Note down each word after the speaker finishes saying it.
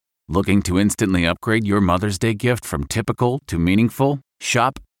Looking to instantly upgrade your Mother's Day gift from typical to meaningful?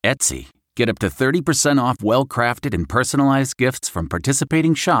 Shop Etsy. Get up to 30% off well-crafted and personalized gifts from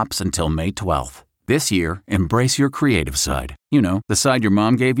participating shops until May 12th. This year, embrace your creative side. You know, the side your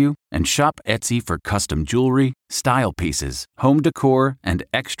mom gave you. And shop Etsy for custom jewelry, style pieces, home decor, and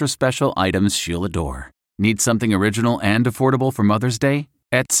extra special items she'll adore. Need something original and affordable for Mother's Day?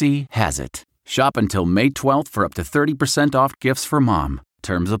 Etsy has it. Shop until May 12th for up to 30% off gifts for mom.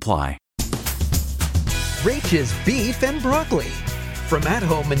 Terms apply. Rach's Beef and Broccoli. From at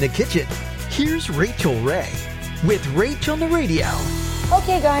home in the kitchen, here's Rachel Ray with Rach on the radio.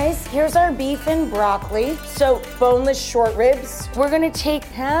 Okay guys, here's our beef and broccoli. So boneless short ribs. We're gonna take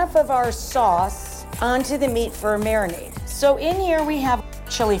half of our sauce onto the meat for a marinade. So in here we have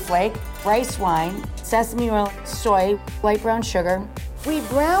chili flake, rice wine, sesame oil, soy, light brown sugar. We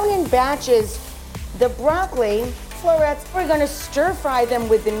brown in batches the broccoli florets. We're gonna stir fry them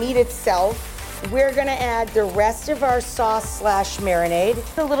with the meat itself. We're gonna add the rest of our sauce / marinade,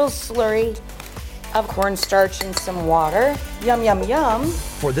 a little slurry of cornstarch and some water. Yum, yum, yum.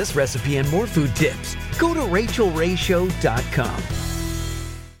 For this recipe and more food tips, go to RachelRayShow.com.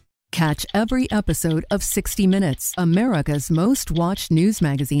 Catch every episode of 60 Minutes, America's most watched news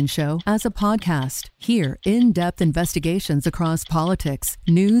magazine show, as a podcast. Hear in-depth investigations across politics,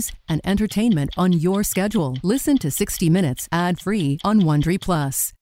 news, and entertainment on your schedule. Listen to 60 Minutes ad-free on Wondery Plus.